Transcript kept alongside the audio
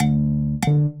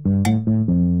Hello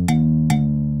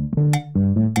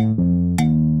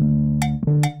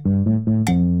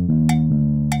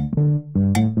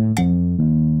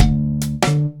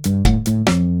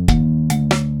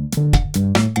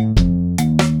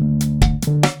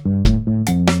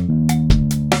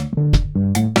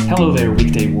there,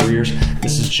 Weekday Warriors.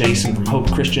 This is Jason from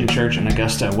Hope Christian Church in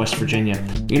Augusta, West Virginia.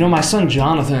 You know, my son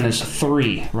Jonathan is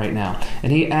 3 right now,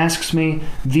 and he asks me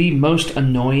the most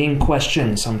annoying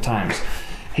questions sometimes.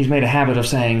 He's made a habit of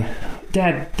saying,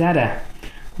 Dada,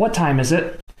 what time is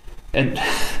it? And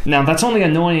now that's only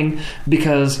annoying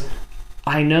because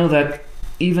I know that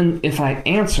even if I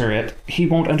answer it, he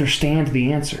won't understand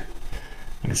the answer.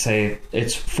 I can say,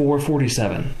 it's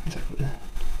 4:47.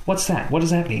 What's that? What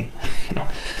does that mean?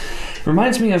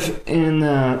 Reminds me of in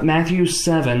Matthew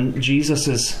 7, Jesus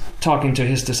is talking to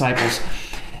his disciples,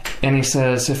 and he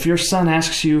says, if your son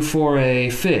asks you for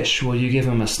a fish, will you give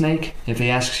him a snake? If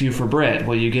he asks you for bread,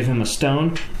 will you give him a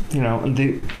stone?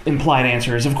 The implied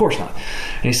answer is, of course not.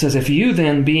 And he says, if you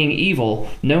then, being evil,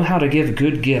 know how to give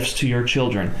good gifts to your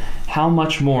children, how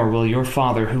much more will your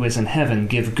Father who is in heaven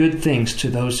give good things to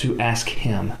those who ask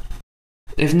him?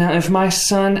 If my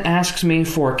son asks me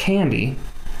for candy,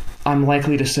 I'm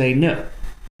likely to say no.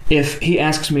 If he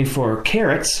asks me for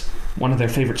carrots, one of their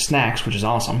favorite snacks, which is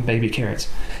awesome, baby carrots,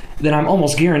 then I'm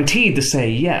almost guaranteed to say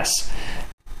yes.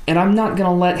 And I'm not going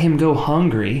to let him go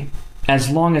hungry as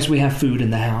long as we have food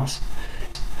in the house.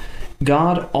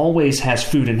 God always has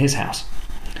food in his house,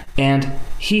 and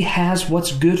he has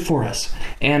what's good for us,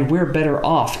 and we're better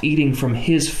off eating from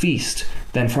his feast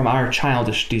than from our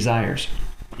childish desires.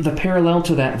 The parallel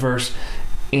to that verse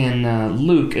in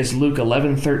Luke is Luke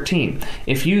 11:13.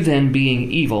 If you then, being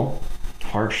evil,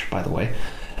 harsh by the way,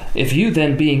 if you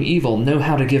then, being evil, know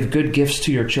how to give good gifts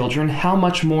to your children, how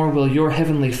much more will your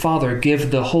heavenly Father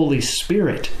give the Holy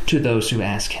Spirit to those who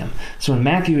ask him? So in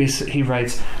Matthew he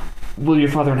writes, will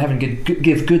your Father in heaven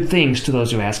give good things to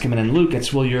those who ask him? And in Luke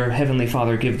it's, will your heavenly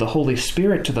Father give the Holy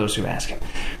Spirit to those who ask him?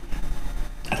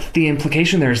 The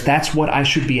implication there is that's what I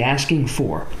should be asking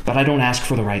for, but I don't ask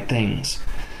for the right things.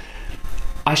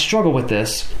 I struggle with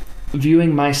this,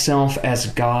 viewing myself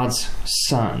as God's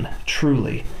son,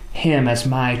 truly, him as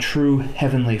my true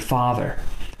heavenly Father.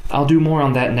 I'll do more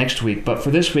on that next week, but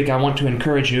for this week I want to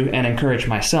encourage you and encourage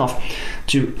myself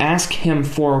to ask him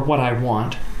for what I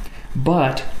want,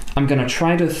 but I'm going to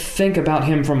try to think about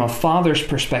him from a father's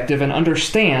perspective and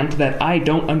understand that I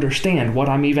don't understand what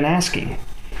I'm even asking.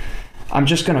 I'm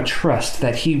just going to trust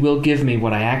that he will give me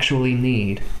what I actually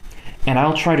need, and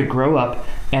I'll try to grow up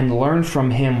and learn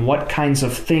from him what kinds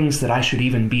of things that I should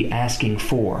even be asking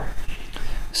for.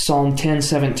 Psalm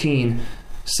 10:17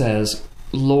 says,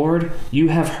 Lord, you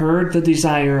have heard the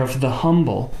desire of the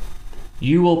humble.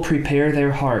 You will prepare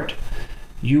their heart.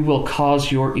 You will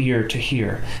cause your ear to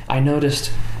hear. I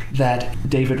noticed that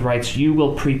David writes, you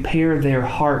will prepare their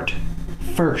heart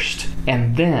first,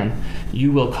 and then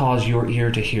you will cause your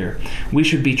ear to hear. We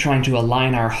should be trying to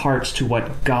align our hearts to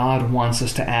what God wants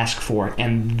us to ask for,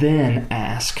 and then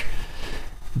ask.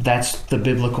 That's the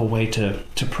biblical way to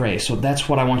pray. So that's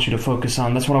what I want you to focus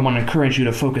on. That's what I want to encourage you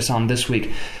to focus on this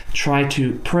week. Try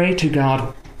to pray to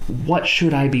God, what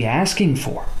should I be asking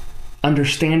for?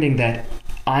 Understanding that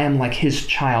I am like his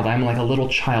child. I'm like a little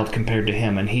child compared to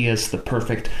him, and he is the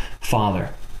perfect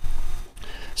Father.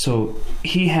 So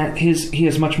he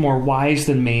is much more wise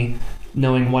than me,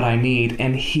 knowing what I need,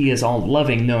 and he is all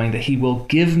loving, knowing that he will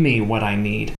give me what I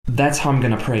need. That's how I'm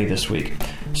going to pray this week.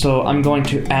 So I'm going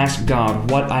to ask God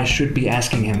what I should be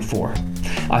asking him for.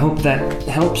 I hope that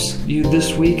helps you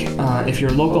this week. If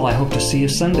you're local, I hope to see you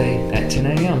Sunday at 10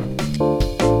 a.m.